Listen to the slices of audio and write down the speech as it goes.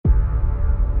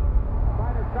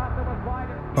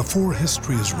Before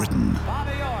history is written,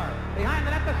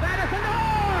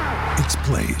 it's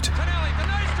played.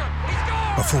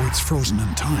 Before it's frozen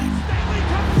in time,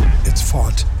 it's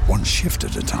fought one shift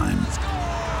at a time.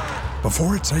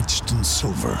 Before it's etched in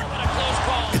silver,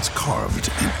 it's carved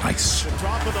in ice.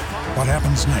 What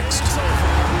happens next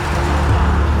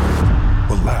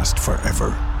will last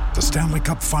forever. The Stanley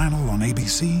Cup Final on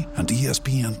ABC and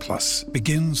ESPN Plus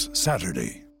begins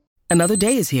Saturday. Another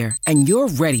day is here, and you're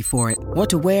ready for it. What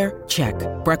to wear? Check.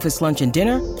 Breakfast, lunch, and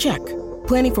dinner? Check.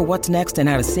 Planning for what's next and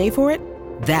how to save for it?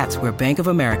 That's where Bank of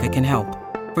America can help.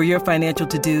 For your financial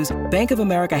to-dos, Bank of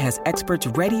America has experts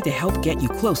ready to help get you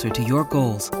closer to your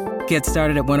goals. Get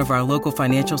started at one of our local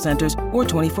financial centers or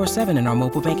 24/7 in our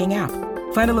mobile banking app.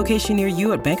 Find a location near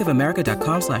you at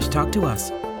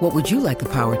bankofamerica.com/talktous. What would you like the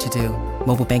power to do?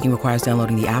 Mobile banking requires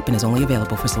downloading the app and is only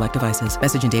available for select devices.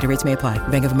 Message and data rates may apply.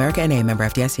 Bank of America N.A., member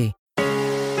FDIC.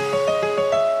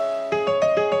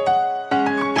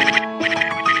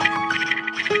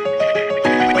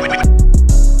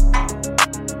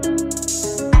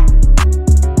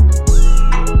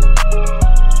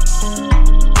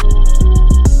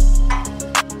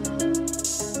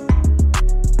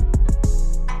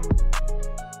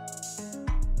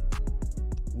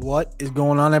 What is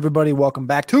going on, everybody? Welcome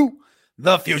back to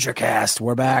the FutureCast.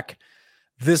 We're back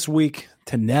this week,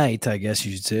 tonight, I guess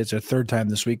you should say. It's our third time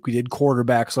this week. We did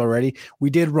quarterbacks already. We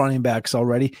did running backs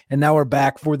already. And now we're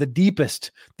back for the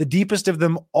deepest of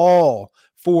them all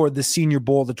for the Senior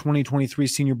Bowl, the 2023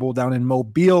 Senior Bowl down in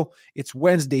Mobile. It's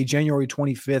Wednesday, January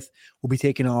 25th. We'll be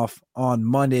taking off on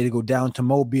Monday to go down to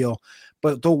Mobile.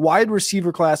 But the wide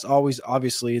receiver class,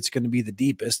 obviously, it's going to be the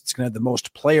deepest. It's going to have the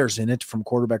most players in it, from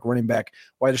quarterback, running back,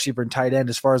 wide receiver, and tight end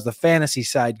as far as the fantasy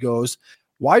side goes.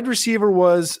 Wide receiver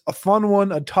was a fun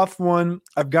one, a tough one.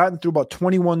 I've gotten through about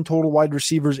 21 total wide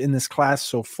receivers in this class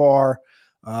so far.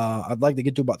 I'd like to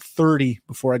get to about 30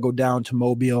 before I go down to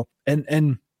Mobile.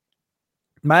 And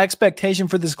my expectation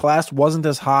for this class wasn't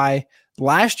as high.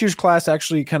 Last year's class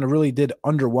actually kind of really did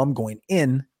underwhelm going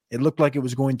in. It looked like it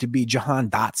was going to be Jahan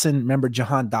Dotson. Remember,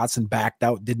 Jahan Dotson backed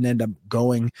out, didn't end up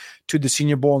going to the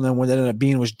Senior Bowl. And then what it ended up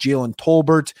being was Jalen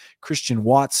Tolbert, Christian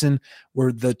Watson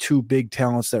were the two big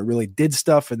talents that really did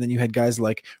stuff. And then you had guys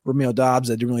like Romeo Doubs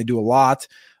that didn't really do a lot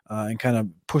and kind of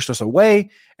pushed us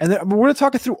away. And then we're going to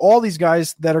talk through all these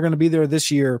guys that are going to be there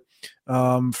this year,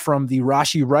 from the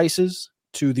Rashee Rices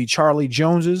to the Charlie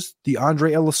Joneses, the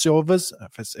Andre Illasilvas,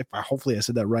 hopefully I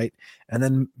said that right. And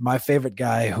then my favorite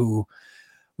guy who –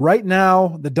 right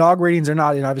now, the dog ratings are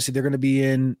not in. Obviously, they're going to be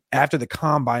in after the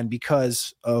combine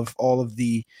because of all of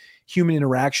the human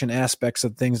interaction aspects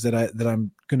of things that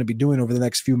I'm going to be doing over the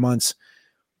next few months.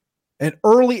 An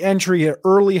early entry, an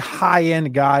early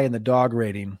high-end guy in the dog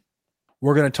rating.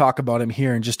 We're going to talk about him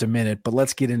here in just a minute, but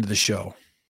let's get into the show.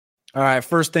 All right,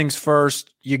 first things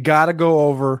first, you got to go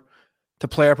over to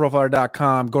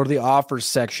playerprofiler.com, go to the offers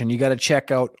section. You got to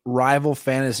check out Rival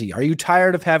Fantasy. Are you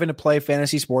tired of having to play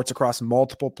fantasy sports across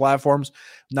multiple platforms?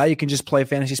 Now you can just play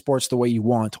fantasy sports the way you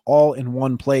want, all in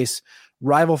one place.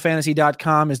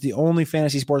 RivalFantasy.com is the only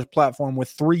fantasy sports platform with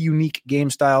 3 unique game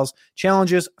styles: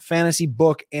 challenges, fantasy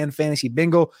book, and fantasy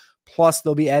bingo. Plus,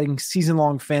 they'll be adding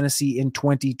season-long fantasy in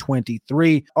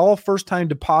 2023. All first-time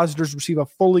depositors receive a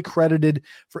fully credited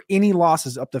for any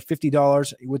losses up to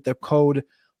 $50 with the code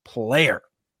PLAYER.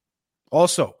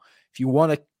 Also, if you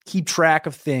want to keep track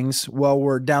of things while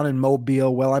we're down in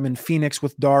Mobile, while I'm in Phoenix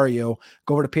with Dario,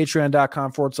 go over to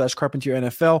patreon.com/Carpentier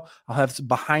NFL. I'll have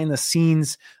behind the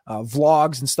scenes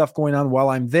vlogs and stuff going on while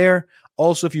I'm there.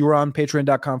 Also, if you were on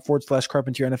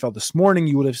patreon.com/Carpentier NFL this morning,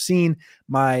 you would have seen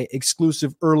my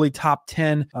exclusive early top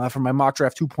 10 from my mock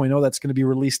draft 2.0 that's going to be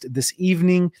released this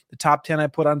evening. The top 10 I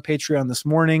put on Patreon this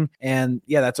morning. And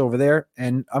yeah, that's over there.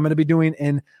 And I'm going to be doing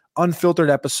an unfiltered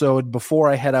episode before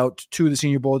I head out to the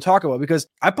Senior Bowl to talk about, because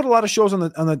I put a lot of shows on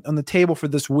the table for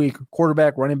this week: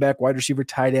 quarterback, running back, wide receiver,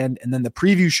 tight end, and then the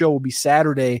preview show will be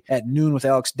Saturday at noon with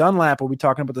Alex Dunlap. We'll be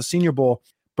talking about the Senior Bowl.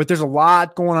 But there's a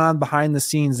lot going on behind the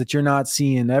scenes that you're not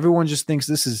seeing. Everyone just thinks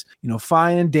this is,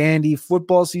 fine and dandy.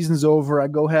 Football season's over. I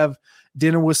go have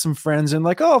dinner with some friends and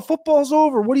oh, football's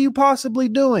over. What are you possibly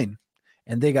doing?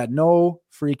 And they got no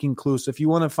freaking clue. So if you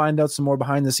want to find out some more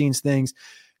behind the scenes things,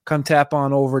 come tap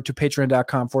on over to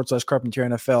patreon.com/Carpentier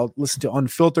NFL. Listen to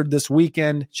Unfiltered this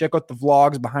weekend. Check out the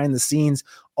vlogs behind the scenes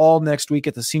all next week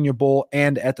at the Senior Bowl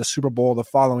and at the Super Bowl the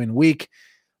following week.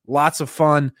 Lots of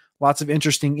fun, lots of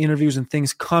interesting interviews and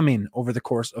things coming over the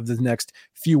course of the next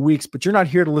few weeks. But you're not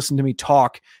here to listen to me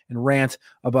talk and rant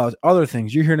about other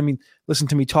things. You're here to listen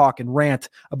to me talk and rant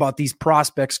about these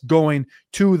prospects going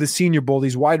to the Senior Bowl,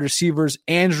 these wide receivers.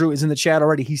 Andrew is in the chat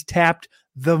already. He's tapped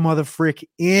the mother frick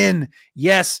in.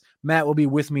 Yes, Matt will be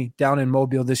with me down in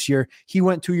Mobile this year. He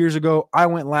went 2 years ago. I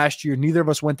went last year. Neither of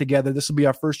us went together. This will be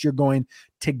our first year going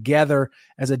together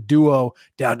as a duo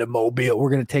down to Mobile. We're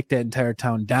going to take that entire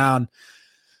town down.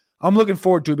 I'm looking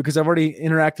forward to it because I've already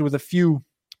interacted with a few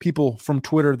people from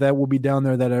Twitter that will be down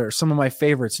there that are some of my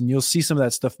favorites, and you'll see some of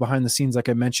that stuff behind the scenes like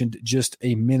I mentioned just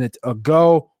a minute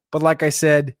ago. But like I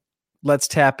said, let's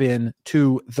tap in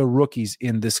to the rookies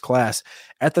in this class.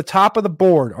 At the top of the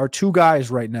board are two guys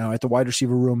right now at the wide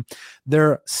receiver room.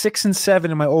 They're 6 and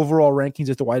 7 in my overall rankings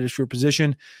at the wide receiver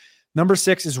position. Number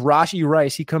 6 is Rashee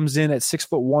Rice. He comes in at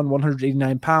 6'1",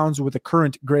 189 pounds with a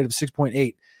current grade of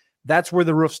 6.8. That's where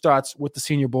the roof starts with the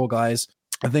Senior Bowl guys.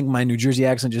 I think my New Jersey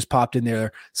accent just popped in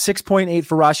there. 6.8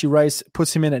 for Rashee Rice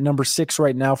puts him in at number 6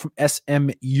 right now from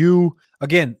SMU.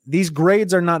 Again, these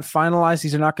grades are not finalized.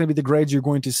 These are not going to be the grades you're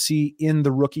going to see in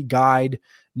the rookie guide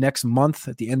next month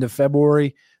at the end of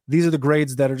February. These are the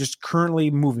grades that are just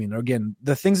currently moving. Again,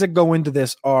 the things that go into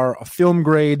this are a film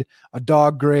grade, a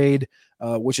dog grade,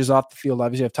 which is off the field.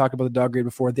 Obviously, I've talked about the dog grade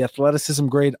before, the athleticism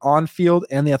grade on field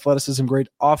and the athleticism grade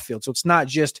off field. So it's not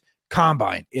just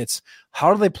combine. It's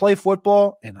how do they play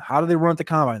football and how do they run at the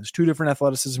combine? There's 2 different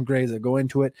athleticism grades that go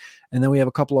into it. And then we have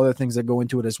a couple other things that go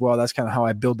into it as well. That's kind of how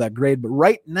I build that grade. But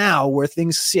right now where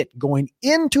things sit going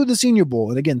into the Senior Bowl,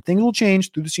 and again, things will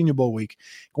change through the Senior Bowl week.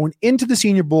 Going into the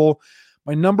Senior Bowl,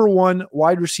 my number 1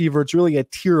 wide receiver, it's really a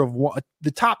tier of one,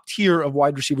 the top tier of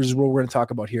wide receivers is what we're going to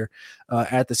talk about here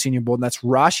at the Senior Bowl. And that's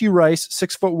Rashee Rice,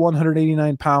 6'1",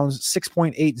 189 pounds,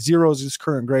 6.80 is his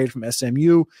current grade from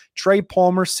SMU. Trey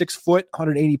Palmer, 6 foot,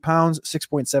 180 pounds,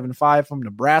 6.75 from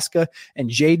Nebraska. And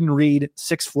Jaden Reed,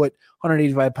 6 foot,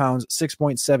 185 pounds,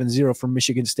 6.70 from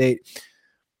Michigan State.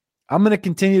 I'm going to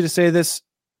continue to say this.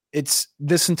 It's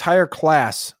this entire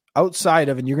class outside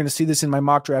of, and you're going to see this in my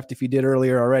mock draft if you did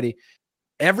earlier already,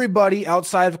 everybody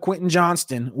outside of Quentin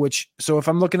Johnston, so if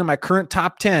I'm looking at my current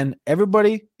top 10,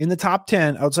 everybody in the top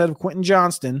 10 outside of Quentin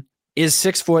Johnston is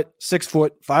 6 foot,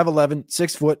 5'11",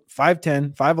 6 foot,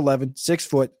 5'10", 5'11", 6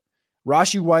 foot.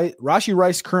 Rashee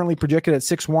Rice currently projected at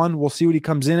 6'1". We'll see what he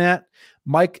comes in at.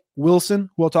 Mike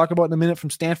Wilson, who we'll talk about in a minute from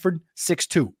Stanford,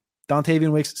 6'2".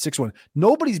 Dontavian Wicks, 6'1".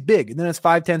 Nobody's big. And then it's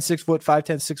 5'10", 6 foot,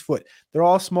 5'10", 6 foot. They're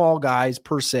all small guys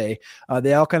per se.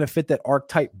 They all kind of fit that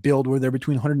archetype build where they're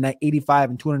between 185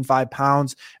 and 205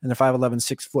 pounds and they're 5'11",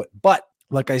 6 foot. But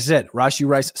like I said, Rashee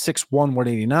Rice, 6'1",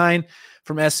 189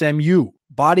 from SMU.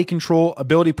 Body control,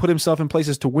 ability to put himself in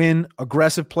places to win,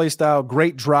 aggressive play style,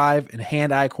 great drive, and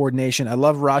hand-eye coordination. I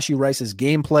love Rashee Rice's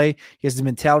gameplay. He has the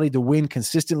mentality to win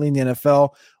consistently in the NFL.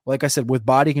 Like I said, with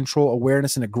body control,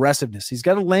 awareness, and aggressiveness. He's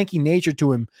got a lanky nature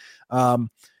to him,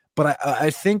 but I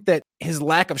think that his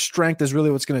lack of strength is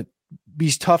really what's going to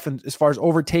be tough as far as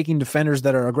overtaking defenders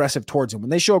that are aggressive towards him. When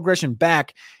they show aggression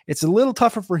back, it's a little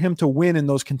tougher for him to win in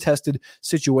those contested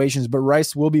situations, but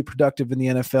Rice will be productive in the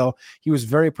NFL. He was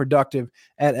very productive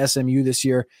at SMU this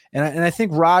year. And I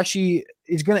think Rashee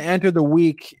is going to enter the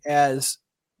week as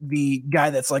the guy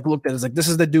that's like looked at as like, this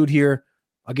is the dude here.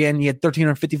 Again, he had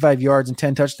 1,355 yards and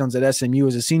 10 touchdowns at SMU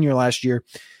as a senior last year.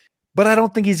 But I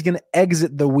don't think he's going to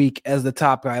exit the week as the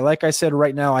top guy. Like I said,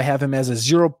 right now I have him as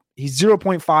he's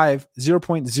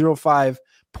 0.05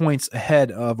 points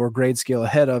ahead of, or grade scale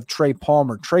ahead of, Trey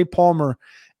Palmer. Trey Palmer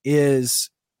he's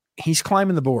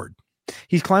climbing the board.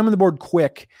 He's climbing the board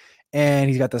quick, and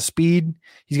he's got the speed.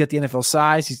 He's got the NFL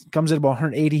size. He comes at about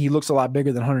 180. He looks a lot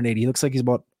bigger than 180. He looks like he's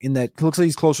looks like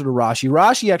he's closer to Rashee.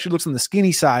 Rashee actually looks on the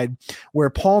skinny side, where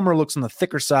Palmer looks on the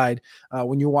thicker side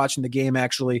when you're watching the game,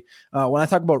 actually. When I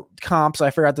talk about comps,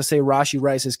 I forgot to say Rashee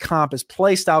Rice's comp is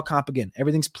play style comp again.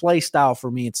 Everything's play style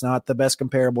for me. It's not the best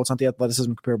comparable. It's not the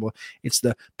athleticism comparable. It's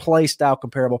the play style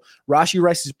comparable. Rashee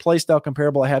Rice's play style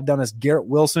comparable I have done as Garrett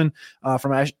Wilson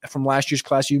from last year's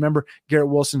class. You remember Garrett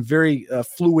Wilson, very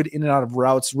fluid in and out of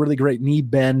routes, really great knee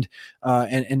bend,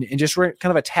 and just kind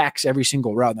of attacks every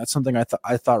single route. And that's something I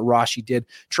thought Rashee did.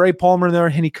 Trey Palmer there,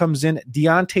 and he comes in.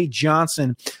 Deontay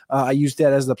Johnson, I used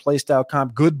that as the play style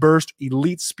comp. Good burst,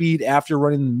 elite speed after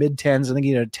running the mid-10s. I think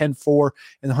he had a 10.4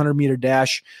 in the 100-meter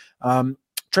dash.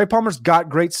 Trey Palmer's got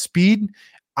great speed.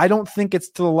 I don't think it's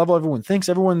to the level everyone thinks.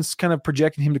 Everyone's kind of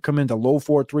projecting him to come into low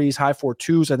 4.3s, high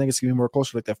 4.2s. I think it's going to be more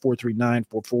closer to like that 4.39,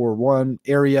 4.41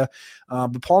 area.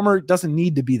 But Palmer doesn't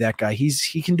need to be that guy.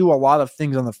 He can do a lot of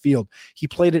things on the field. He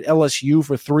played at LSU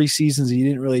for 3 seasons. He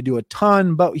didn't really do a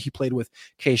ton, but he played with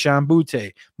Kayshon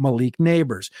Boutte, Malik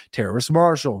Neighbors, Terrace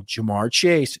Marshall, Jamar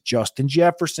Chase, Justin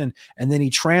Jefferson, and then he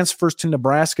transfers to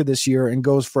Nebraska this year and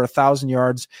goes for 1,000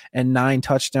 yards and 9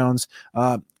 touchdowns.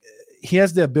 He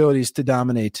has the abilities to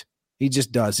dominate. He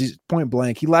just does. He's point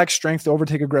blank. He lacks strength to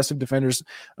overtake aggressive defenders,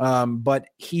 but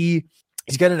he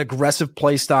He's got an aggressive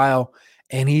play style,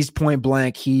 and he's point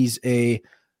blank. He's a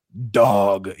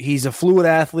dog. He's a fluid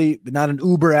athlete, but not an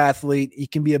uber athlete. He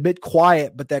can be a bit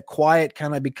quiet, but that quiet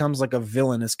kind of becomes like a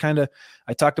villain. It's kind of,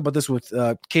 I talked about this with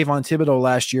Kayvon Thibodeau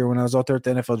last year when I was out there at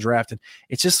the NFL draft, and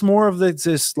it's just more of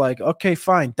this like, okay,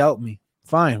 fine, doubt me.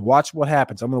 Fine, watch what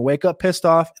happens. I'm going to wake up pissed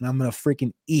off, and I'm going to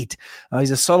freaking eat.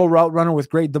 He's a subtle route runner with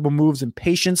great double moves and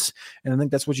patience, and I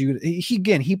think that's what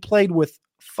he played with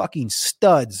fucking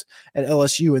studs at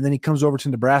LSU, and then he comes over to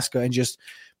Nebraska and just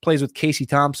plays with Casey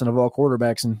Thompson of all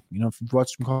quarterbacks. And, you know, if you've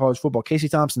watched some college football, Casey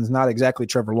Thompson is not exactly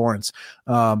Trevor Lawrence.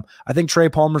 I think Trey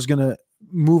Palmer is going to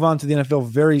move on to the NFL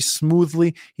very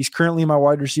smoothly. He's currently my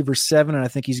wide receiver 7, and I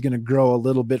think he's going to grow a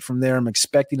little bit from there. I'm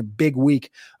expecting a big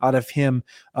week out of him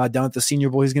down at the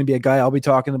Senior Bowl. He's going to be a guy I'll be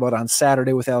talking about on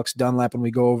Saturday with Alex Dunlap when we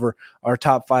go over our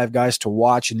top 5 guys to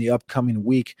watch in the upcoming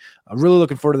week. I'm really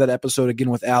looking forward to that episode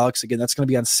again with Alex. Again, that's going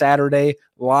to be on Saturday,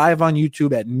 live on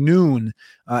YouTube at noon.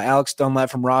 Alex Dunlap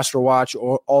from Roster Watch,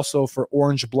 or also for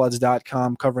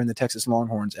orangebloods.com, covering the Texas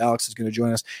Longhorns. Alex is going to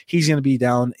join us. He's going to be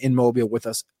down in Mobile with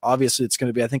us. Obviously, it's going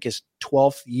to be, I think, his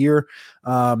 12th year,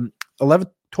 12th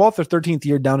or 13th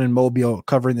year down in Mobile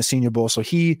covering the Senior Bowl. So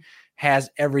he has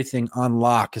everything on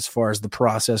lock as far as the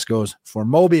process goes for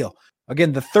Mobile.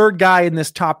 Again, the third guy in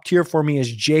this top tier for me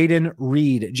is Jayden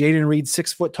Reed. Jayden Reed,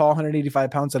 6 foot tall,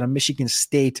 185 pounds out of Michigan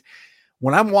State.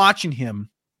 When I'm watching him,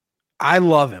 I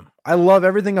love him. I love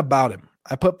everything about him.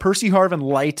 I put Percy Harvin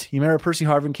light. You remember Percy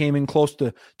Harvin came in close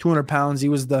to 200 pounds. He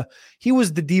was the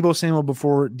Deebo Samuel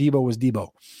before Deebo was Deebo.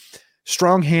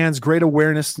 Strong hands, great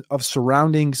awareness of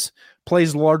surroundings,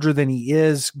 plays larger than he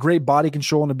is, great body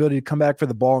control and ability to come back for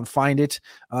the ball and find it.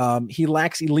 He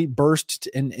lacks elite burst,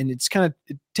 and it's kind of,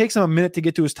 it takes him a minute to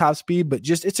get to his top speed, but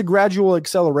just it's a gradual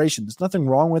acceleration. There's nothing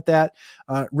wrong with that.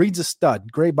 Reed's a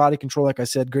stud, great body control, like I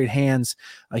said, great hands.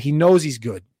 He knows he's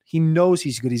good. He knows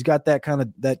he's good. He's got that kind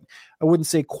of, that I wouldn't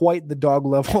say quite the dog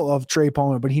level of Trey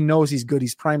Palmer, but he knows he's good.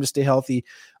 He's primed to stay healthy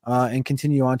and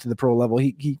continue on to the pro level.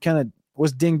 He kind of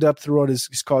was dinged up throughout his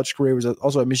college career. He was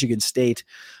also at Michigan State.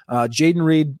 Jayden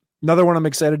Reed, another one I'm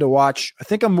excited to watch. I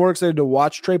think I'm more excited to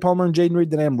watch Trey Palmer and Jayden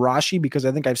Reed than I am Rashi, because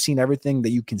I think I've seen everything that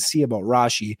you can see about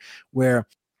Rashi,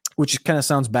 which kind of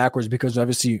sounds backwards because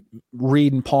obviously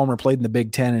Reed and Palmer played in the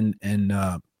Big Ten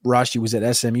and Rashi was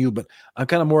at SMU, but I'm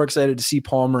kind of more excited to see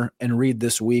Palmer and Reed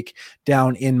this week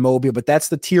down in Mobile. But that's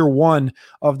the tier 1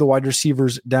 of the wide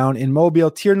receivers down in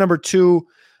Mobile. Tier number 2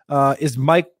 is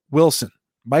Mike Wilson.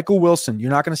 Michael Wilson.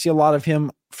 You're not going to see a lot of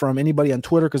him from anybody on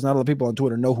Twitter because not a lot of people on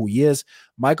Twitter know who he is.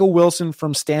 Michael Wilson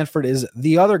from Stanford is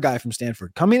the other guy from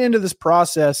Stanford. Coming into this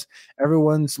process,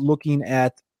 everyone's looking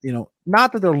at,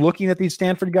 not that they're looking at these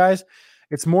Stanford guys.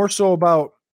 It's more so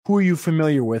about who are you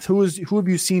familiar with? Who have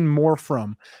you seen more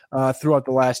from throughout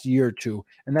the last year or two?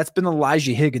 And that's been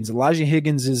Elijah Higgins. Elijah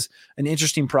Higgins is an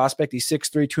interesting prospect. He's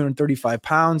 6'3", 235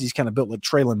 pounds. He's kind of built like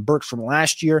Treylon Burks from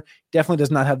last year. Definitely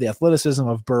does not have the athleticism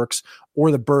of Burks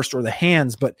or the burst or the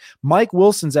hands. But Mike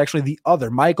Wilson's actually the other.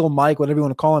 Mike, whatever you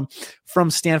want to call him, from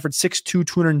Stanford, 6'2",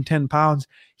 210 pounds.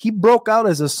 He broke out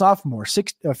as a sophomore,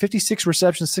 56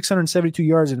 receptions, 672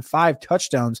 yards, and 5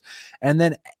 touchdowns. And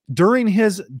then during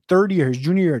his third year, his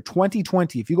junior year,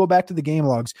 2020, if you go back to the game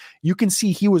logs, you can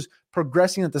see he was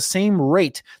progressing at the same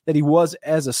rate that he was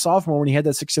as a sophomore when he had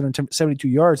that 672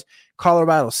 yards.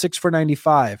 Colorado, 6 for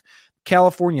 95.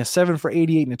 California, 7 for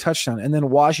 88 and a touchdown. And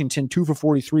then Washington, 2 for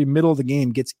 43, middle of the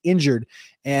game, gets injured.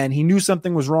 And he knew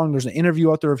something was wrong. There's an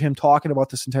interview out there of him talking about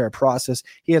this entire process.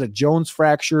 He had a Jones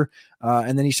fracture,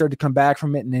 and then he started to come back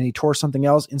from it, and then he tore something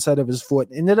else inside of his foot.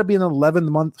 It ended up being an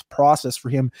 11-month process for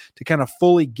him to kind of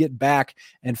fully get back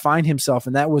and find himself.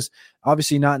 And that was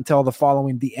obviously not until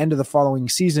the end of the following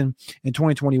season in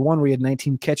 2021, where he had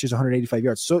 19 catches, 185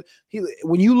 yards. So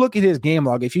when you look at his game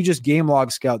log, if you just game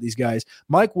log scout these guys,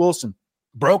 Mike Wilson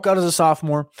broke out as a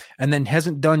sophomore and then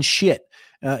hasn't done shit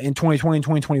in 2020 and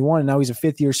 2021, and now he's a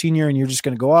fifth-year senior, and you're just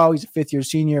going to go, oh, he's a fifth-year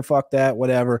senior, fuck that,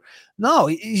 whatever. No,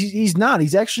 he's not.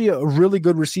 He's actually a really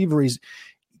good receiver. He's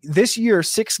this year,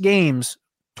 6 games,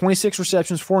 26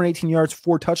 receptions, 418 yards,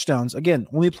 4 touchdowns. Again,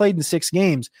 only played in 6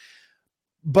 games,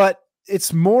 but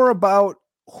it's more about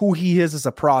who he is as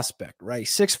a prospect, right?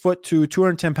 6'2",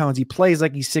 210 pounds. He plays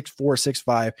like he's 6'4",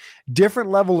 6'5".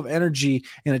 Different level of energy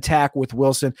in attack with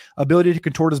Wilson, ability to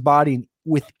contort his body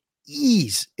with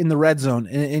ease in the red zone.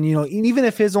 And even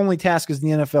if his only task is in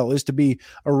the NFL is to be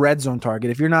a red zone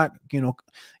target, if you're not going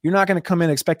to come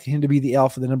in expecting him to be the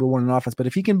alpha, the number 1 in offense, but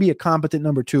if he can be a competent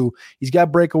number 2, he's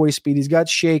got breakaway speed, he's got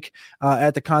shake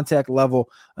at the contact level.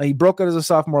 He broke out as a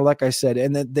sophomore, like I said,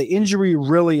 and the injury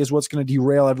really is what's going to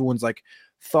derail everyone's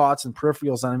thoughts and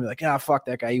peripherals on him. Like, fuck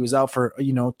that guy. He was out for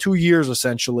 2 years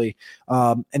essentially,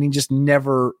 and he just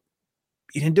never.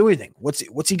 He didn't do anything.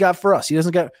 What's he got for us? He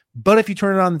doesn't got. But if you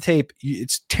turn it on the tape,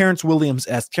 it's Terrence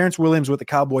Williams-esque. Terrence Williams with the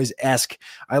Cowboys-esque.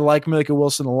 I like Micah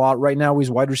Wilson a lot. Right now, he's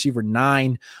wide receiver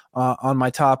 9 on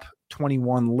my top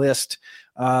 21 list.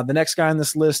 The next guy on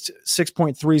this list,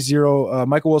 6.30.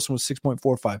 Michael Wilson was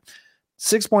 6.45.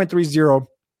 6.30.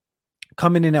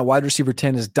 Coming in at wide receiver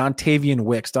 10 is Dontavian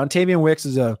Wicks. Dontavian Wicks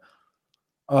is a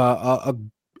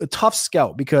tough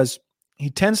scout because he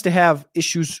tends to have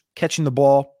issues catching the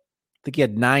ball. I think he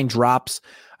had 9 drops.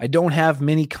 I don't have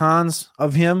many cons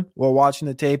of him while watching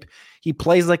the tape. He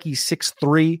plays like he's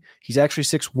 6'3". He's actually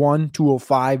 6'1",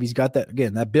 205. He's got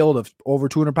that build of over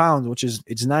 200 pounds, which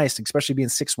it's nice, especially being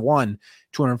 6'1",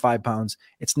 205 pounds.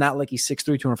 It's not like he's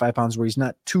 6'3", 205 pounds where he's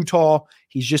not too tall.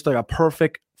 He's just like a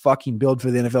perfect fucking build for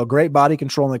the NFL. Great body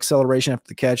control and acceleration after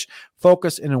the catch,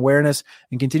 focus and awareness,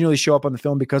 and continually show up on the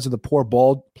film because of the poor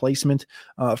ball placement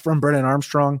from Brennan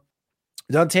Armstrong.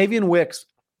 Dontavian Wicks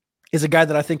is a guy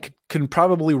that I think can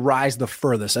probably rise the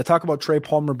furthest. I talk about Trey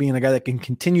Palmer being a guy that can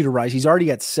continue to rise. He's already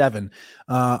at 7.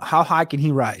 How high can he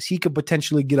rise? He could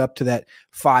potentially get up to that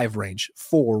 5 range,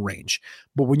 4 range.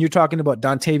 But when you're talking about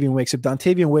Dontavian Wicks, if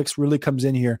Dontavian Wicks really comes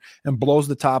in here and blows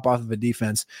the top off of a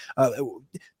defense,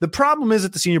 the problem is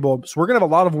at the Senior Bowl, so we're going to have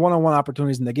a lot of one-on-one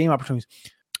opportunities and the game opportunities.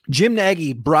 Jim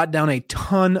Nagy brought down a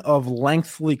ton of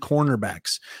lengthy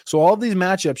cornerbacks. So all of these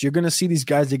matchups, you're going to see these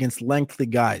guys against lengthy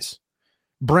guys.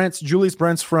 Julius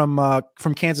Brents from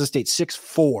Kansas State,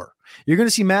 6'4". You're going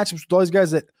to see matchups with all these guys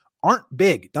that aren't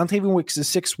big. Dontavian Wicks is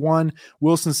 6'1",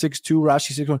 Wilson 6'2",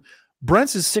 Rashi 6'1".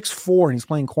 Brents is 6'4", and he's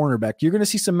playing cornerback. You're going to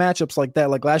see some matchups like that.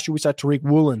 Like last year, we saw Tariq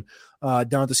Woolen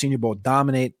down at the Senior Bowl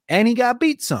dominate, and he got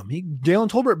beat some. Jalen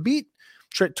Tolbert beat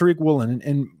Tariq Woolen,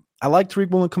 and I like Tariq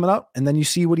Woolen coming out, and then you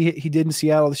see what he did in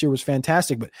Seattle this year was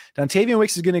fantastic. But Dontavian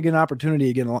Wicks is going to get an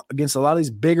opportunity again against a lot of these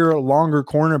bigger, longer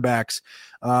cornerbacks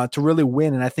to really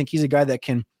win, and I think he's a guy that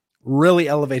can really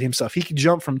elevate himself. He can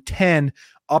jump from 10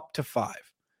 up to 5.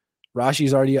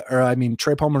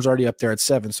 Trey Palmer's already up there at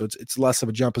 7, so it's less of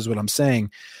a jump is what I'm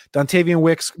saying. Dontavian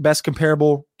Wicks, best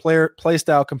comparable player, play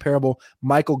style comparable,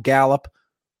 Michael Gallup.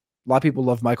 A lot of people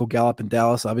love Michael Gallup in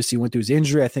Dallas. Obviously, he went through his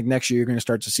injury. I think next year you're going to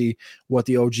start to see what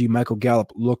the OG Michael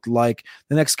Gallup looked like.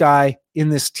 The next guy in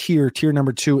this tier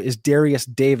number 2, is Darius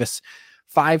Davis,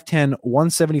 5'10",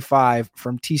 175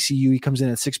 from TCU. He comes in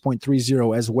at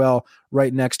 6.30 as well,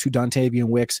 right next to Dontavian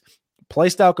Wicks.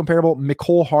 Playstyle comparable,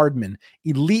 Mecole Hardman,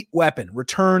 elite weapon,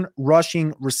 return,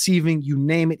 rushing, receiving, you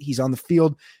name it. He's on the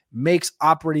field, makes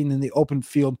operating in the open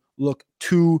field look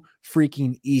too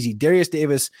freaking easy. Darius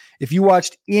Davis, if you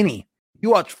watched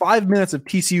 5 minutes of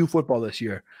TCU football this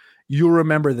year, you'll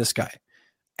remember this guy.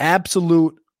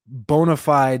 Absolute bona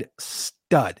fide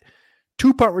stud.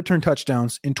 2 punt return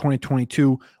touchdowns in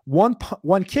 2022, one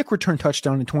kick return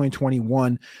touchdown in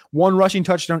 2021, 1 rushing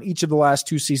touchdown each of the last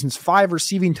 2 seasons, 5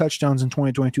 receiving touchdowns in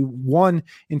 2022, 1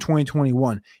 in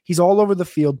 2021. He's all over the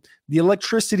field. The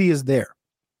electricity is there.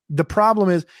 The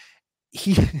problem is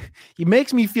he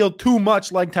makes me feel too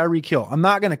much like Tyreek Hill. I'm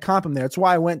not going to comp him there. That's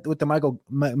why I went with the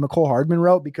Mecole Hardman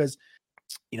route, because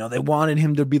they wanted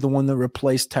him to be the one that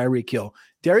replaced Tyreek Hill.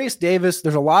 Darius Davis,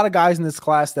 there's a lot of guys in this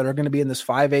class that are going to be in this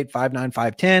 5'8", 5'9",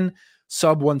 5'10",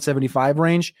 sub 175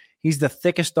 range. He's the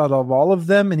thickest out of all of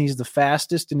them, and he's the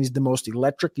fastest, and he's the most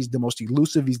electric. He's the most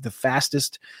elusive. He's the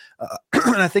fastest,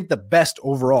 and I think the best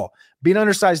overall. Being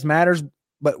undersized matters,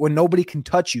 but when nobody can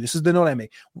touch you, this is the note I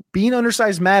make. Being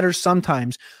undersized matters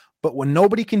sometimes, but when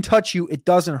nobody can touch you, it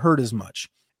doesn't hurt as much.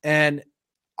 And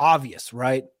obvious,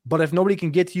 right? But if nobody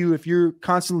can get to you, if you're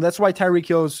constantly, that's why Tyreek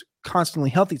Hill is constantly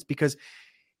healthy. It's because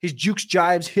his jukes,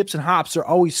 jives, hips, and hops are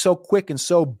always so quick and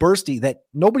so bursty that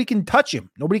nobody can touch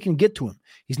him. Nobody can get to him.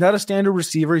 He's not a standard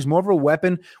receiver. He's more of a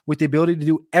weapon with the ability to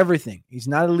do everything. He's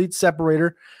not an elite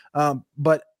separator,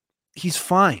 but he's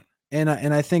fine. And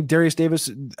I think Darius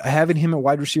Davis, having him at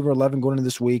wide receiver 11 going into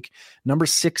this week, number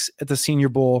 6 at the Senior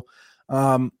Bowl,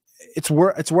 it's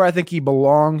where I think he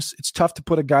belongs. It's tough to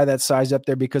put a guy that size up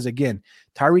there because, again,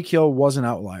 Tyreek Hill was an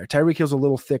outlier. Tyreek Hill's a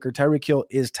little thicker. Tyreek Hill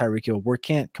is Tyreek Hill. We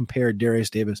can't compare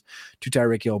Darius Davis to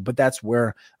Tyreek Hill, but that's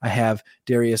where I have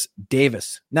Darius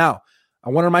Davis. Now, I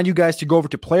want to remind you guys to go over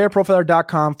to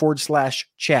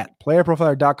playerprofiler.com/chat.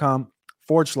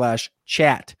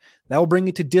 Playerprofiler.com/chat. That will bring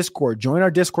you to Discord. Join our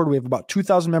Discord. We have about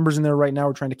 2,000 members in there right now.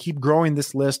 We're trying to keep growing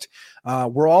this list.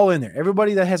 We're all in there.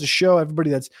 Everybody that has a show, everybody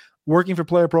that's working for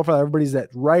Player Profile, everybody's that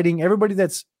writing, everybody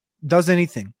that's does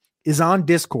anything. is on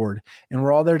Discord, and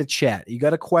we're all there to chat. You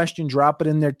got a question, drop it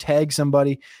in there, tag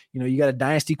somebody. You got a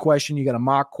dynasty question, you got a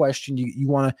mock question. You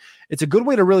want to, it's a good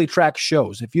way to really track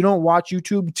shows. If you don't watch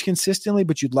YouTube consistently,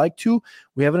 but you'd like to,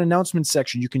 we have an announcement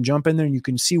section. You can jump in there and you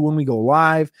can see when we go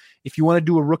live. If you want to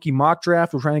do a rookie mock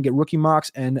draft, we're trying to get rookie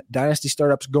mocks and dynasty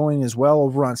startups going as well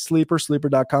over on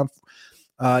sleeper.com.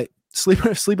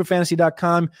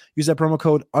 Sleeperfantasy.com. Use that promo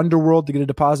code Underworld to get a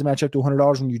deposit match up to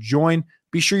 $100 when you join.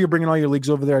 Be sure you're bringing all your leagues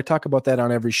over there. I talk about that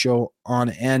on every show on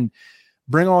end.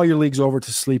 Bring all your leagues over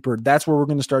to Sleeper. That's where we're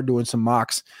going to start doing some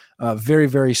mocks very,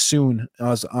 very soon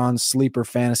on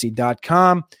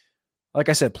sleeperfantasy.com. Like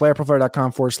I said,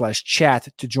 playerprofiler.com/chat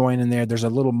to join in there. There's a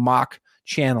little mock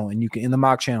channel, and you can, in the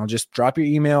mock channel, just drop your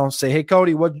email, say, hey,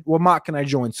 Cody, what mock can I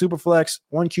join? Superflex,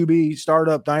 1QB,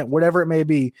 startup, whatever it may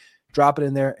be. Drop it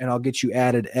in there, and I'll get you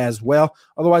added as well.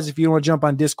 Otherwise, if you don't want to jump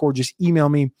on Discord, just email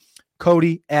me,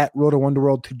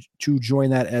 Cody@RotoWonderworld to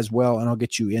join that as well, and I'll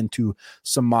get you into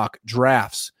some mock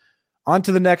drafts. On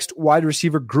to the next wide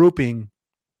receiver grouping.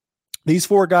 These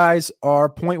four guys are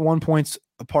 0.1 points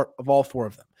apart of all four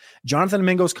of them. Jonathan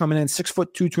Mingo's coming in,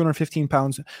 6'2", 215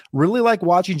 pounds. Really like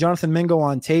watching Jonathan Mingo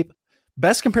on tape.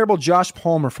 Best comparable, Josh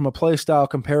Palmer, from a play style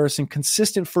comparison.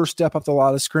 Consistent first step up the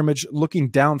line of scrimmage,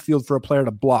 looking downfield for a player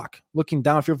to block, looking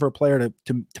downfield for a player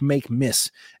to make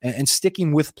miss, and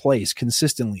sticking with plays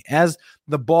consistently as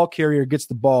the ball carrier gets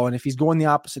the ball. And if he's going the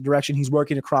opposite direction, he's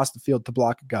working across the field to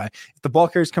block a guy. If the ball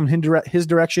carrier's coming his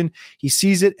direction, he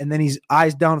sees it, and then he's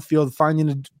eyes downfield,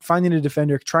 finding a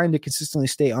defender, trying to consistently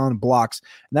stay on blocks.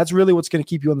 And that's really what's going to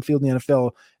keep you on the field in the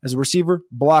NFL. As a receiver,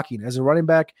 blocking. As a running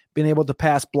back, being able to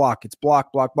pass, block. It's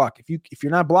block, block, block. If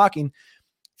you're not blocking,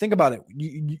 think about it.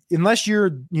 Unless you're,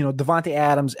 Devontae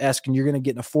Adams-esque and you're going to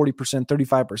get in a 40%,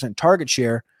 35% target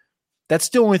share, that's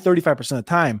still only 35% of the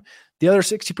time. The other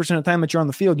 60% of the time that you're on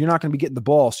the field, you're not going to be getting the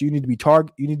ball. So you need to be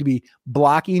you need to be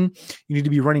blocking. You need to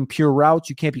be running pure routes.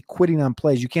 You can't be quitting on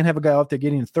plays. You can't have a guy out there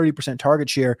getting a 30% target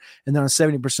share, and then on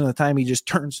 70% of the time he just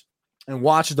turns and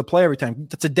watches the play every time.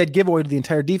 That's a dead giveaway to the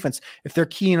entire defense. If they're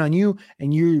keying on you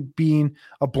and you're being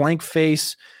a blank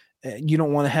face, you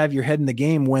don't want to have your head in the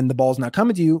game when the ball's not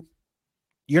coming to you,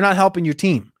 you're not helping your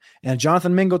team. And a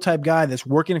Jonathan Mingo type guy that's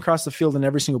working across the field in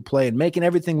every single play and making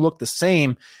everything look the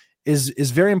same is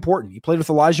very important. He played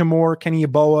with Elijah Moore, Kenny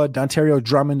Yeboah, Dontario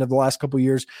Drummond of the last couple of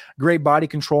years. Great body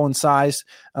control and size,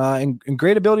 and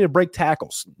great ability to break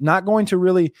tackles. Not going to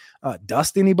really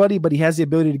dust anybody, but he has the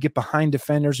ability to get behind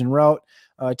defenders and route.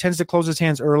 Tends to close his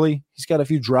hands early. He's got a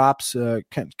few drops. This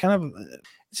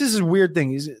is a weird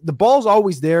thing. The ball's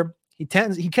always there. He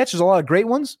catches a lot of great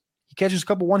ones. He catches a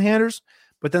couple one-handers,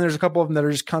 but then there's a couple of them that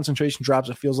are just concentration drops,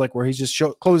 it feels like, where he's just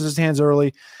closes his hands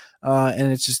early.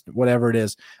 And it's just whatever it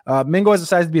is. Mingo has the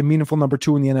size to be a meaningful number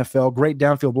 2 in the NFL. Great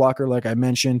downfield blocker, like I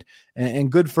mentioned,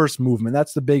 and good first movement.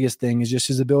 That's the biggest thing, is just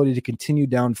his ability to continue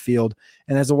downfield.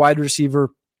 And as a wide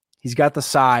receiver, he's got the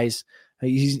size.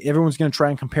 Everyone's going to try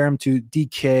and compare him to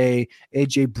DK,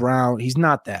 A.J. Brown. He's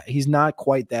not that. He's not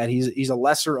quite that. He's a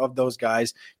lesser of those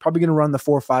guys. Probably going to run the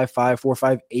 4.55,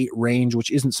 4.58 range,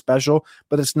 which isn't special,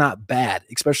 but it's not bad,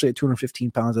 especially at 215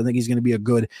 pounds. I think he's going to be a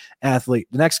good athlete.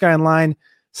 The next guy in line,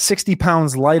 60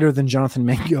 pounds lighter than Jonathan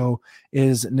Mingo,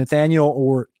 is Nathaniel,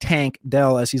 or Tank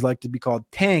Dell, as he's like to be called.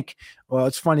 Tank, well,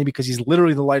 it's funny because he's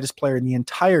literally the lightest player in the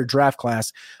entire draft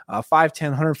class. 5'10",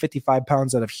 155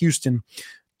 pounds out of Houston.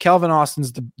 Calvin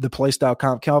Austin's the play style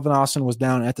comp. Calvin Austin was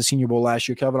down at the Senior Bowl last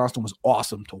year. Calvin Austin was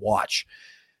awesome to watch.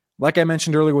 Like I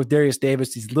mentioned earlier with Darius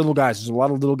Davis, these little guys, there's a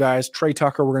lot of little guys. Trey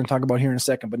Tucker, we're going to talk about here in a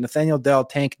second. But Nathaniel Dell,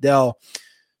 Tank Dell,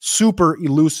 super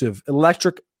elusive,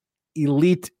 electric,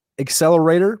 elite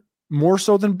accelerator, more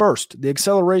so than burst. The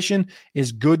acceleration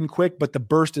is good and quick, but the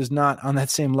burst is not on that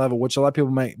same level, which a lot of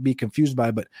people might be confused by,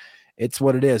 but it's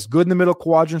what it is. Good in the middle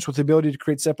quadrants with the ability to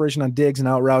create separation on digs and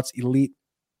out routes, elite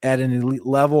at an elite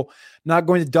level. Not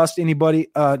going to dust anybody.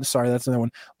 Sorry, that's another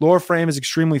one. Lower frame is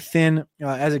extremely thin,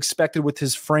 as expected with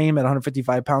his frame at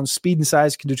 155 pounds. Speed and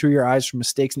size can deter your eyes from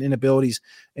mistakes and inabilities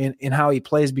in how he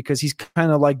plays, because he's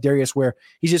kind of like Darius, where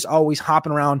he's just always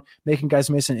hopping around, making guys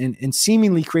miss and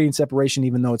seemingly creating separation,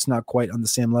 even though it's not quite on the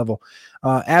same level.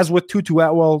 As with Tutu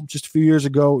Atwell just a few years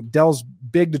ago, Dell's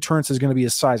big deterrence is going to be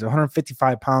his size.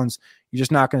 155 pounds. You're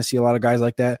just not going to see a lot of guys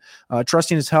like that.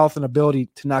 Trusting his health and ability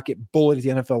to not get bullied at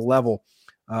the NFL level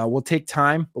will take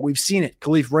time, but we've seen it.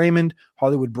 Khalif Raymond,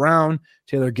 Hollywood Brown,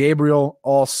 Taylor Gabriel,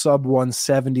 all sub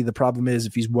 170. The problem is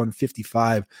if he's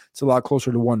 155, it's a lot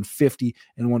closer to 150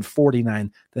 and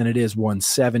 149 than it is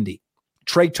 170.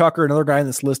 Trey Tucker, another guy on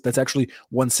this list that's actually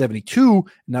 172,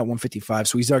 not 155.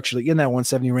 So he's actually in that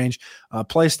 170 range.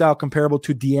 Play style comparable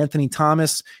to DeAnthony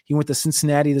Thomas. He went to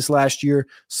Cincinnati this last year.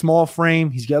 Small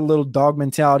frame. He's got a little dog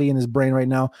mentality in his brain right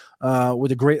now,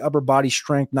 with a great upper body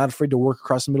strength, not afraid to work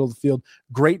across the middle of the field.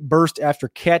 Great burst after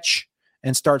catch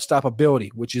and start-stop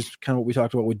ability, which is kind of what we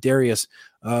talked about with Darius,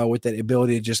 with that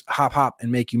ability to just hop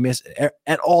and make you miss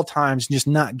at all times and just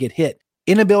not get hit.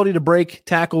 Inability to break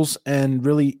tackles and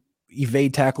really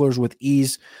evade tacklers with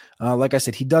ease. Like I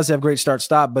said, he does have great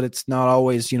start-stop, but it's not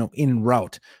always, in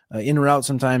route. In route,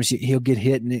 sometimes he'll get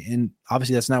hit, and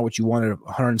obviously that's not what you want at a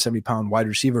 170-pound wide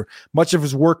receiver. Much of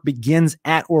his work begins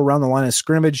at or around the line of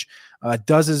scrimmage.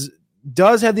 Does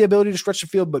have the ability to stretch the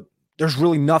field, but there's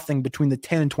really nothing between the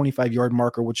 10 and 25-yard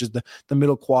marker, which is the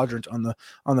middle quadrant on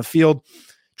the field.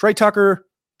 Trey Tucker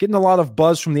getting a lot of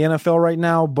buzz from the NFL right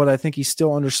now, but I think he's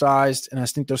still undersized, and I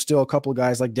think there's still a couple of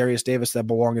guys like Darius Davis that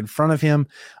belong in front of him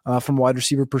from a wide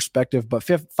receiver perspective. But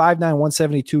 5'9",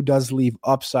 172 does leave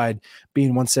upside, being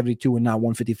 172 and not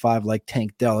 155 like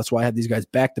Tank Dell. That's why I had these guys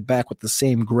back-to-back with the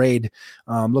same grade,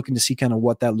 looking to see kind of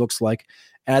what that looks like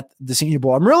at the Senior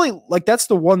Bowl. I'm really, that's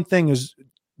the one thing is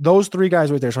those three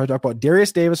guys right there. So I talk about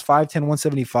Darius Davis, 5'10",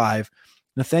 175,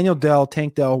 Nathaniel Dell,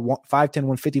 Tank Dell, 5'10",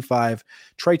 155,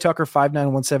 Trey Tucker, 5'9",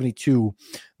 172.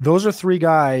 Those are three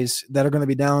guys that are going to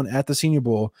be down at the Senior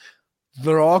Bowl.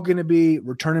 They're all going to be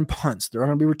returning punts. They're all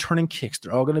going to be returning kicks.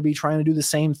 They're all going to be trying to do the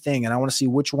same thing, and I want to see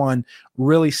which one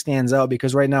really stands out,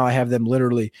 because right now I have them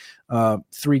literally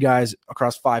three guys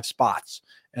across 5 spots,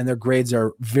 and their grades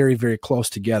are very, very close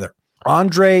together.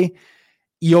 Andre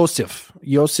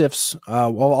Yosef's,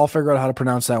 I'll figure out how to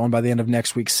pronounce that one by the end of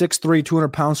next week. 6'3", 200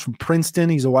 pounds from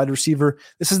Princeton. He's a wide receiver.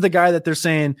 This is the guy that they're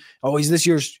saying, he's this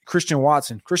year's Christian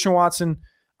Watson. Christian Watson,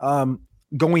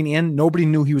 going in, nobody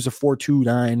knew he was a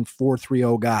 4.29,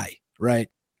 4.30 guy, right?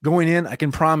 Going in, I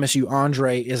can promise you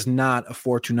Andre is not a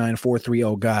 4.29,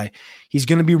 4.30 guy. He's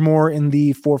going to be more in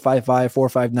the 4.55,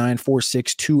 4.59,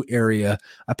 4.62 area.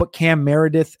 I put Cam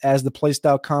Meredith as the play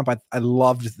style comp. I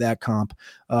loved that comp.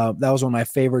 That was one of my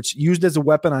favorites. Used as a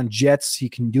weapon on Jets, he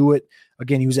can do it.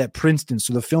 Again, he was at Princeton,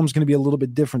 so the film's going to be a little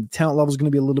bit different. The talent level is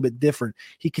going to be a little bit different.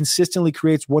 He consistently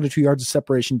creates 1 to 2 yards of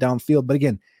separation downfield, but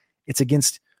again, it's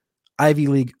against Ivy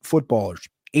League footballers.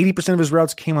 80% of his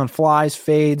routes came on flies,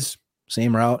 fades,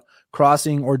 same route,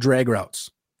 crossing, or drag routes.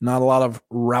 Not a lot of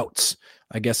routes,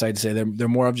 I guess I'd say. They're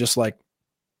more of just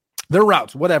they're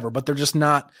routes, whatever, but they're just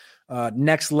not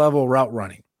next level route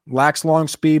running. Lacks long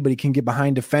speed, but he can get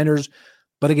behind defenders.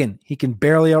 But again, he can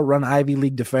barely outrun Ivy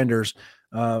League defenders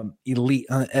elite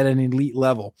at an elite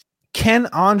level. Can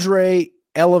Andre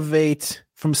elevate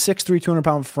from 6'3",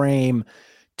 200-pound frame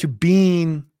to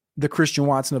being the Christian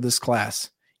Watson of this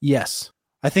class? Yes.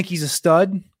 I think he's a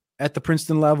stud at the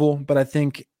Princeton level, but I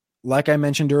think, like I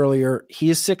mentioned earlier,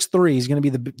 he is 6'3". He's going to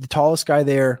be the tallest guy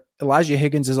there. Elijah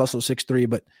Higgins is also 6'3",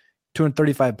 but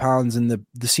 235 pounds, and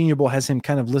the Senior Bowl has him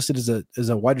kind of listed as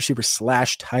a wide receiver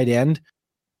 / tight end.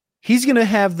 He's going to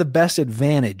have the best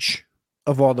advantage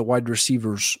of all the wide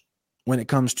receivers when it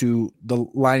comes to the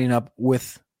lining up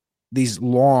with these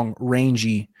long,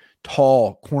 rangy,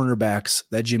 tall cornerbacks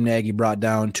that Jim Nagy brought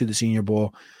down to the Senior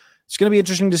Bowl. It's going to be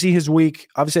interesting to see his week.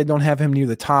 Obviously, I don't have him near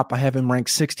the top. I have him ranked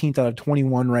 16th out of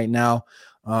 21 right now.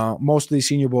 Most of these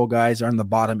Senior Bowl guys are in the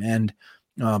bottom end,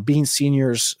 being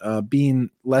seniors, being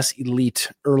less elite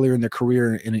earlier in their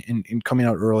career and coming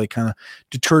out early kind of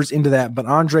deters into that. But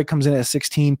Andre comes in at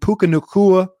 16. Puka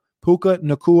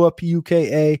Nacua,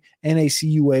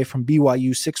 P-U-K-A-N-A-C-U-A from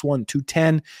BYU, 6'1",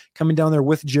 210, coming down there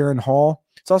with Jaren Hall.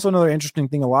 It's also another interesting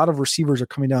thing. A lot of receivers are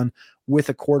coming down with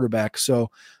a quarterback.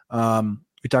 So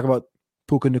we talk about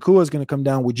Puka Nacua is going to come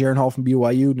down with Jaren Hall from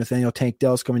BYU. Nathaniel Tank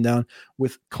Dell is coming down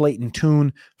with Clayton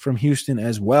Tune from Houston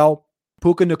as well.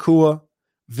 Puka Nacua,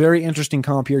 very interesting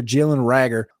comp here. Jalen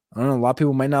Rager. I don't know, a lot of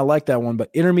people might not like that one, but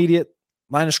intermediate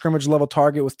line of scrimmage level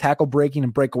target with tackle breaking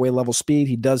and breakaway level speed.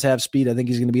 He does have speed. I think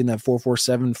he's going to be in that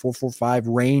 4.47, 4.45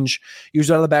 range. Used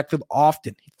out of the backfield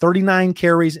often. 39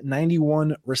 carries,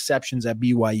 91 receptions at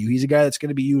BYU. He's a guy that's going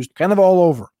to be used kind of all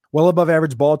over. Well above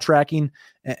average ball tracking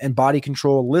and body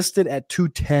control, listed at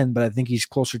 210, but I think he's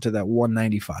closer to that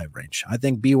 195 range. I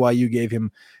think BYU gave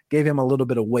him a little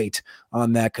bit of weight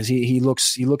on that because he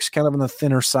looks kind of on the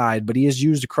thinner side, but he is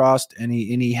used across and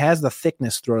he has the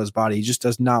thickness throughout his body. He just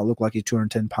does not look like he's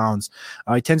 210 pounds.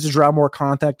 He tends to draw more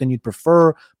contact than you'd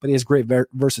prefer, but he has great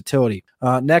versatility.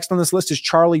 Next on this list is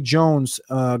Charlie Jones,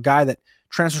 a guy that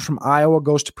transfers from Iowa,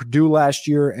 goes to Purdue last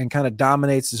year and kind of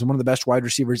dominates as one of the best wide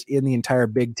receivers in the entire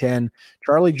Big Ten.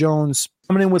 Charlie Jones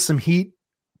coming in with some heat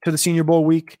to the Senior Bowl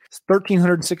week.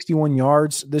 1,361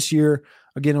 yards this year.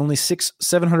 Again, only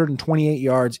 728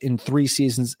 yards in 3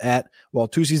 seasons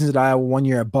 2 seasons at Iowa, 1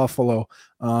 year at Buffalo.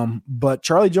 But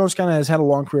Charlie Jones kind of has had a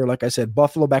long career. Like I said,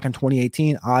 Buffalo back in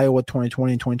 2018, Iowa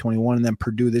 2020 and 2021, and then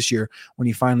Purdue this year when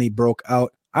he finally broke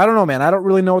out. I don't know, man. I don't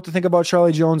really know what to think about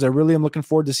Charlie Jones. I really am looking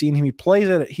forward to seeing him. He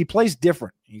plays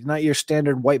different. He's not your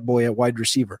standard white boy at wide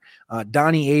receiver.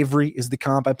 Donnie Avery is the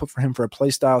comp I put for him for a play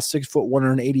style, 6 foot,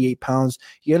 188 pounds.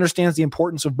 He understands the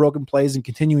importance of broken plays and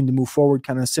continuing to move forward,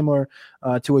 kind of similar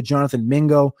to a Jonathan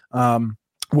Mingo.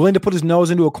 Willing to put his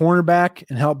nose into a cornerback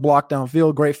and help block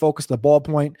downfield. Great focus at the ball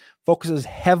point. Focuses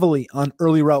heavily on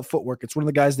early route footwork. It's one of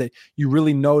the guys that you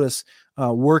really notice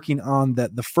working on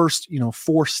the first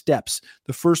 4 steps,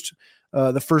 the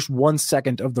first 1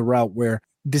 second of the route, where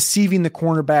deceiving the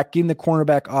cornerback, getting the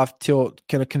cornerback off tilt,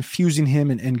 kind of confusing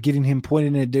him and getting him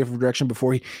pointed in a different direction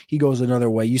before he goes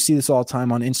another way. You see this all the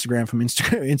time on Instagram from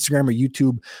Instagram or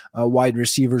YouTube wide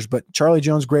receivers. But Charlie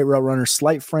Jones, great route runner,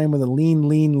 slight frame with a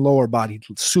lean lower body,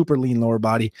 super lean lower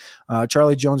body.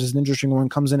 Charlie Jones is an interesting one,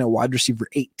 comes in at wide receiver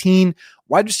 18.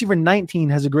 Wide receiver 19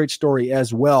 has a great story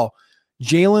as well.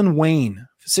 Jalen Wayne,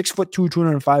 6 foot 2,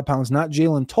 205 pounds, not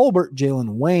Jalen Tolbert,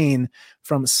 Jalen Wayne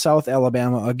from South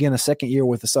Alabama. Again, a second year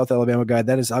with the South Alabama guy.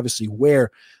 That is obviously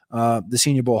where the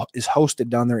Senior Bowl is hosted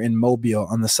down there in Mobile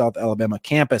on the South Alabama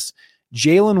campus.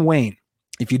 Jalen Wayne,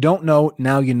 if you don't know,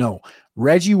 now you know.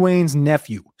 Reggie Wayne's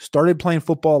nephew started playing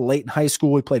football late in high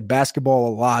school. He played basketball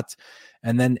a lot.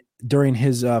 And then during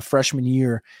his freshman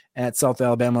year at South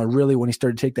Alabama, really when he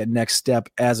started to take that next step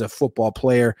as a football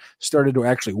player, started to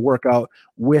actually work out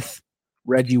with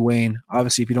Reggie Wayne.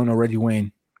 Obviously, if you don't know Reggie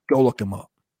Wayne, go look him up.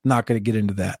 Not going to get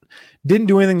into that. Didn't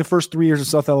do anything the first 3 years of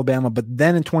South Alabama, but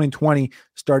then in 2020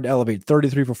 started to elevate.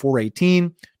 33 for 418,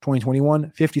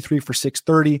 2021, 53 for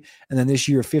 630, and then this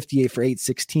year 58 for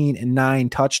 816 and 9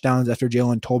 touchdowns after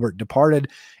Jalen Tolbert departed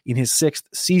in his 6th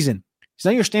season. He's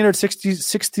not your standard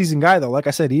sixth season guy, though. Like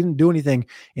I said, he didn't do anything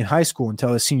in high school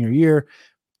until his senior year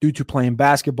due to playing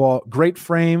basketball. Great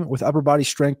frame with upper body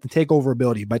strength and takeover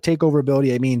ability. By takeover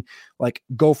ability, I mean like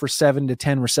go for 7 to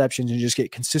 10 receptions and just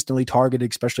get consistently targeted,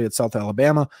 especially at South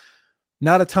Alabama.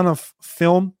 Not a ton of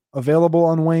film available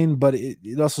on Wayne, but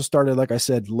it also started, like I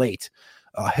said, late.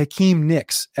 Hakeem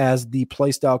Nicks as the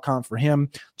playstyle comp for him.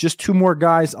 Just 2 more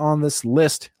guys on this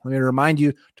list. Let me remind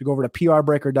you to go over to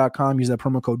PRBreaker.com. Use that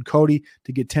promo code Cody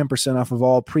to get 10% off of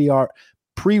all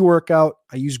pre-workout.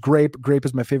 I use Grape. Grape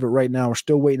is my favorite right now. We're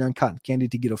still waiting on Cotton Candy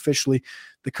to get officially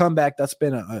the comeback. That's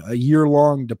been a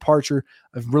year-long departure.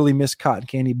 I've really missed Cotton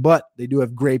Candy, but they do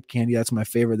have Grape Candy. That's my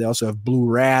favorite. They also have Blue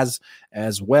Raz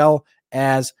as well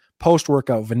as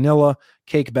post-workout vanilla,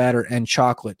 cake batter, and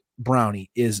chocolate brownie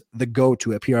is the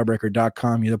go-to at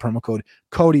PRBreaker.com. Use the promo code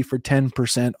Cody for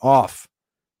 10% off.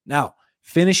 Now,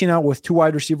 finishing out with 2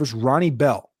 wide receivers, Ronnie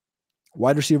Bell,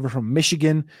 wide receiver from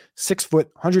Michigan, 6 foot,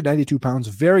 192 pounds,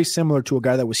 very similar to a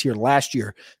guy that was here last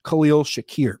year, Khalil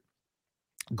Shakir.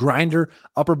 Grinder,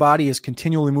 upper body is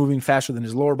continually moving faster than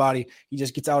his lower body. He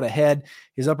just gets out ahead.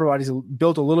 His upper body is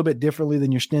built a little bit differently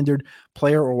than your standard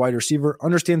player or wide receiver.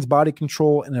 Understands body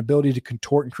control and ability to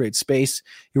contort and create space.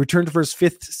 He returned for his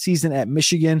 5th season at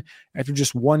Michigan after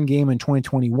just 1 game in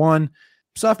 2021.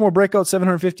 Sophomore breakout,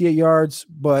 758 yards,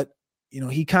 but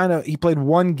he played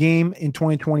 1 game in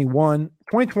 2021.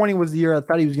 2020 was the year I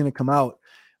thought he was going to come out.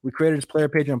 We created his player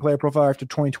page and player profile after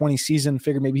 2020 season.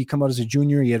 Figured maybe he'd come out as a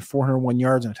junior. He had 401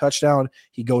 yards and a touchdown.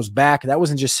 He goes back. That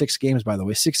wasn't just 6 games, by the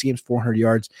way. 6 games, 400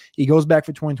 yards. He goes back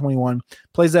for 2021,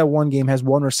 plays that 1 game, has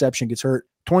 1 reception, gets hurt.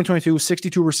 2022,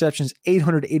 62 receptions,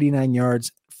 889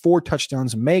 yards, 4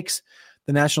 touchdowns, makes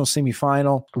the national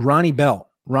semifinal. Ronnie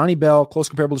Bell, close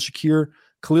comparable to Shakir.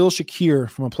 Khalil Shakir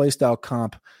from a playstyle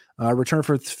comp. Returned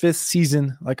for his 5th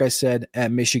season, like I said,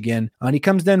 at Michigan. And he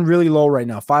comes in really low right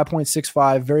now,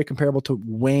 5.65, very comparable to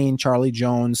Wayne, Charlie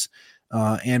Jones,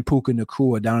 and Puka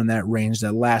Nacua down in that range,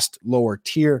 that last lower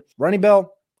tier. Ronnie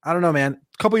Bell, I don't know, man.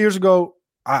 A couple years ago,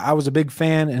 I was a big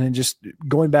fan, and then just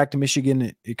going back to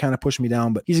Michigan, it kind of pushed me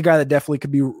down. But he's a guy that definitely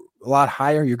could be a lot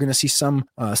higher. You're going to see some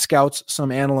scouts,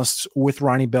 some analysts with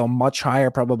Ronnie Bell much higher,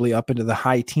 probably up into the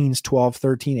high teens, 12,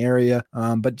 13 area,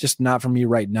 but just not for me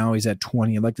right now. He's at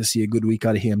 20. I'd like to see a good week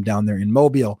out of him down there in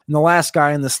Mobile. And the last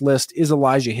guy on this list is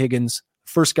Elijah Higgins.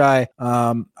 First guy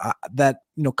that,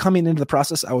 coming into the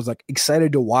process, I was like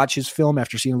excited to watch his film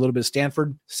after seeing a little bit of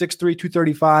Stanford. 6'3",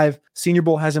 235. Senior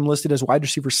Bowl has him listed as wide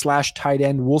receiver / tight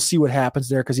end. We'll see what happens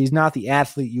there because he's not the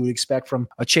athlete you would expect from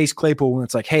a Chase Claypool when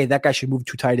it's like, hey, that guy should move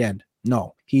to tight end.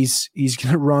 No, he's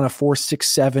going to run a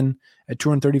 4.67 at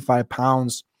 235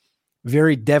 pounds.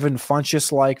 very Devin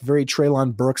Funchess-like, very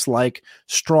Treylon Burks-like,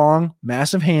 strong,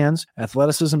 massive hands.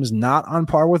 Athleticism is not on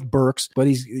par with Burks, but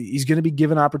he's going to be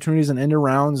given opportunities in end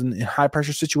arounds and in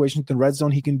high-pressure situations in the red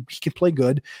zone. He can play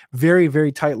good. Very,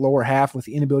 very tight lower half with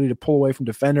the inability to pull away from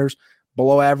defenders,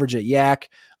 below average at yak.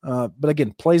 But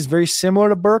again, plays very similar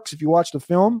to Burks if you watch the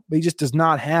film, but he just does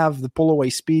not have the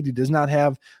pull-away speed. He does not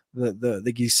have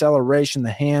the acceleration,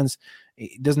 the hands.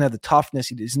 He doesn't have the toughness.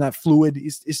 He's not fluid.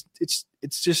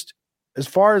 It's just, as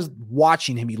far as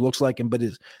watching him, he looks like him, but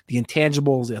the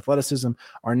intangibles, the athleticism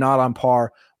are not on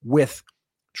par with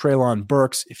Treylon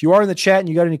Burks. If you are in the chat and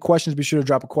you got any questions, be sure to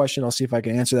drop a question. I'll see if I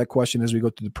can answer that question as we go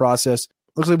through the process.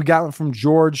 Looks like we got one from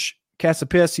George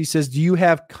Casapis. He says, do you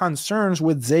have concerns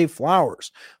with Zay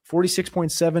Flowers?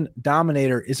 46.7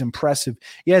 dominator is impressive.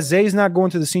 Yeah, Zay's not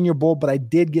going to the Senior Bowl, but I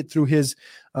did get through his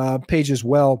page as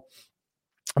well.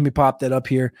 Let me pop that up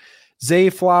here.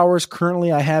 Zay Flowers,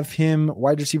 currently I have him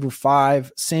wide receiver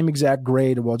 5, same exact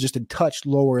grade, well, just a touch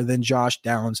lower than Josh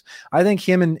Downs. I think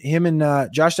him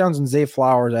and Josh Downs and Zay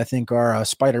Flowers, I think, are a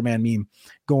Spider-Man meme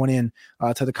going in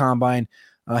to the combine.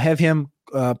 Have him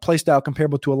play style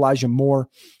comparable to Elijah Moore.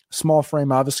 Small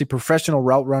frame, obviously professional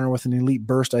route runner with an elite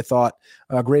burst. I thought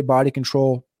great body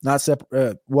control, not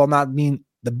mean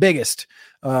the biggest,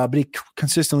 but he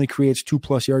consistently creates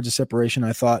 2+ yards of separation.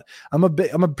 I thought I'm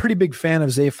a pretty big fan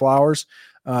of Zay Flowers.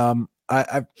 I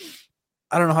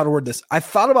don't know how to word this. I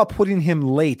thought about putting him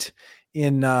late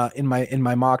in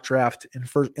my mock draft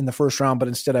in the first round, but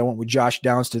instead I went with Josh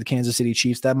Downs to the Kansas City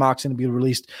Chiefs. That mock's going to be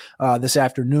released this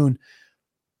afternoon.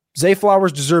 Zay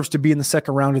Flowers deserves to be in the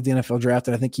second round of the NFL draft,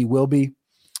 and I think he will be.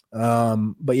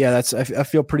 But yeah, I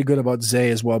feel pretty good about Zay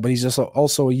as well, but he's just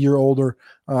also a year older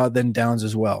than Downs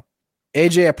as well.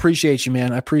 AJ, I appreciate you,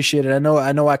 man. I appreciate it. I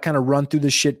know I kind of run through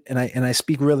this shit and I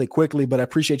speak really quickly, but I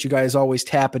appreciate you guys always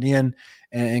tapping in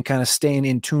and kind of staying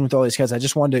in tune with all these guys. I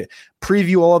just wanted to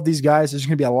preview all of these guys. There's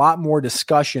going to be a lot more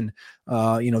discussion,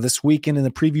 this weekend in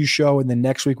the preview show. And then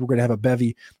next week, we're going to have a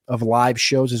bevy of live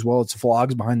shows as well. It's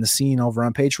vlogs behind the scene over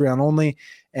on Patreon only.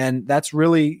 And that's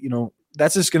really,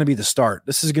 that's just going to be the start.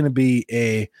 This is going to be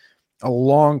a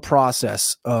long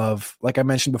process of, like I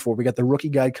mentioned before, we got the rookie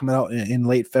guide coming out in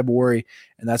late February,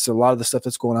 and that's a lot of the stuff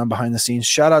that's going on behind the scenes.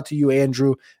 Shout out to you,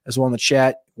 Andrew, as well in the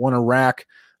chat. Won a rack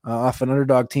off an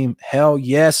Underdog team. Hell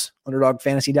yes.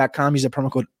 UnderdogFantasy.com. Use the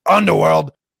promo code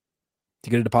Underworld to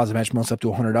get a deposit match bonus up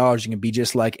to $100. You can be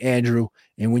just like Andrew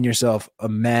and win yourself a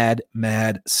mad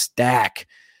stack.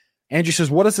 Andrew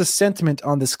says, what is the sentiment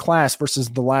on this class versus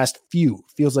the last few?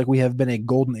 Feels like we have been a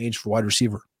golden age for wide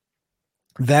receiver.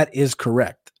 That is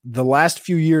correct. The last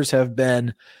few years have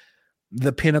been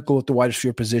the pinnacle at the wide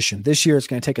receiver position. This year, it's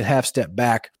going to take a half step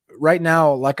back. Right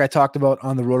now, like I talked about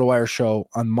on the RotoWire show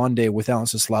on Monday with Alan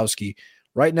Seslowski,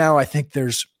 right now, I think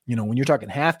there's, when you're talking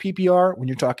half PPR, when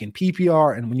you're talking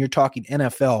PPR, and when you're talking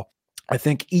NFL, I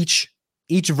think each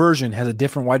version has a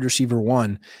different wide receiver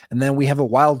one. And then we have a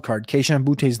wild card. Kayshon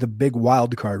Boutte is the big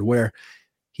wild card where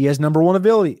he has number one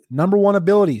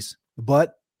abilities,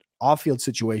 but off-field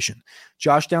situation.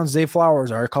 Josh Downs, Zay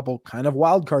Flowers are a couple kind of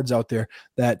wild cards out there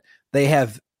that they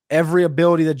have every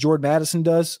ability that Jordan Addison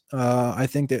does. I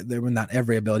think that they were not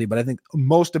every ability, but I think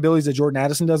most abilities that Jordan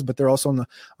Addison does, but they're also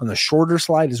on the shorter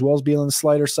slide as well as being on the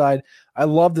slider side. I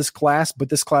love this class, but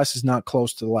this class is not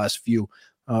close to the last few.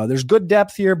 There's good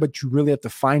depth here, but you really have to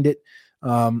find it.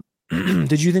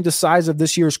 Did you think the size of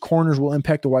this year's corners will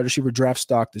impact the wide receiver draft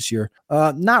stock this year?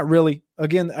 Not really.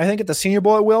 Again, I think at the Senior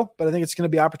Bowl it will, but I think it's going to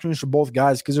be opportunities for both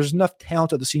guys because there's enough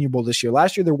talent at the Senior Bowl this year.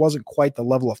 Last year, there wasn't quite the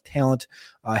level of talent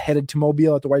headed to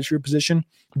Mobile at the wide receiver position.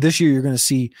 This year, you're going to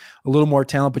see a little more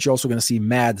talent, but you're also going to see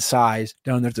mad size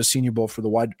down there at the Senior Bowl for the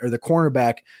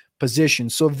cornerback position.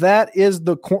 So that is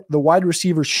the wide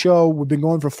receiver show. We've been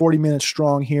going for 40 minutes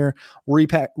strong here.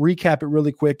 Recap it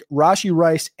really quick. Rashee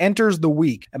Rice enters the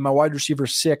week at my wide receiver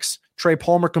 6. Trey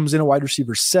Palmer comes in at wide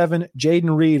receiver 7.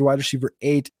 Jaden Reed, wide receiver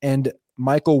 8, and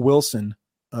Michael Wilson.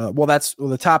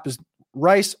 The top is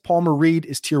Rice, Palmer, Reed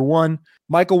is tier 1.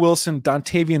 Michael Wilson,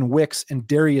 Dontavian Wicks, and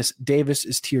Darius Davis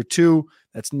is tier 2.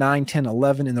 That's 9, 10,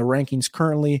 11 in the rankings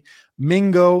currently.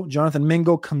 Jonathan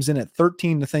Mingo comes in at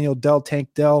 13. Nathaniel Tank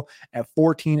Dell at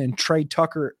 14. And Trey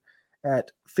Tucker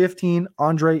at 15.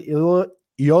 Andre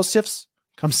Iosifs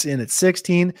comes in at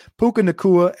 16. Puka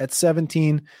Nacua at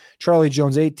 17. Charlie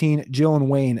Jones, 18. Jalen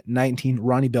Wayne, 19.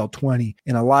 Ronnie Bell, 20.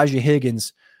 And Elijah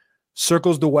Higgins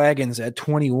circles the wagons at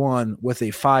 21 with a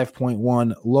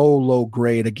 5.1 low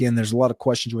grade. Again, there's a lot of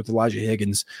questions with Elijah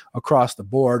Higgins across the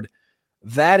board.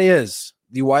 That is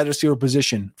the wide receiver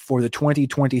position for the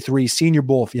 2023 Senior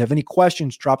Bowl. If you have any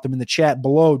questions, drop them in the chat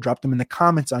below. Drop them in the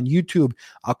comments on YouTube.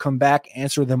 I'll come back,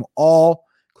 answer them all.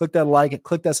 Click that like and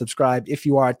click that subscribe. If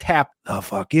you are, tap the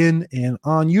fuck in and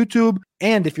on YouTube.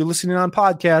 And if you're listening on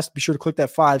podcast, be sure to click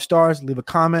that 5 stars, leave a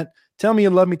comment. Tell me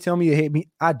you love me. Tell me you hate me.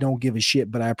 I don't give a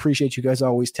shit, but I appreciate you guys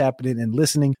always tapping in and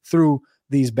listening through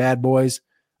these bad boys.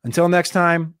 Until next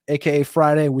time, aka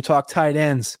Friday, we talk tight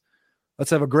ends.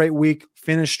 Let's have a great week,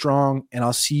 finish strong, and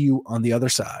I'll see you on the other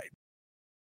side.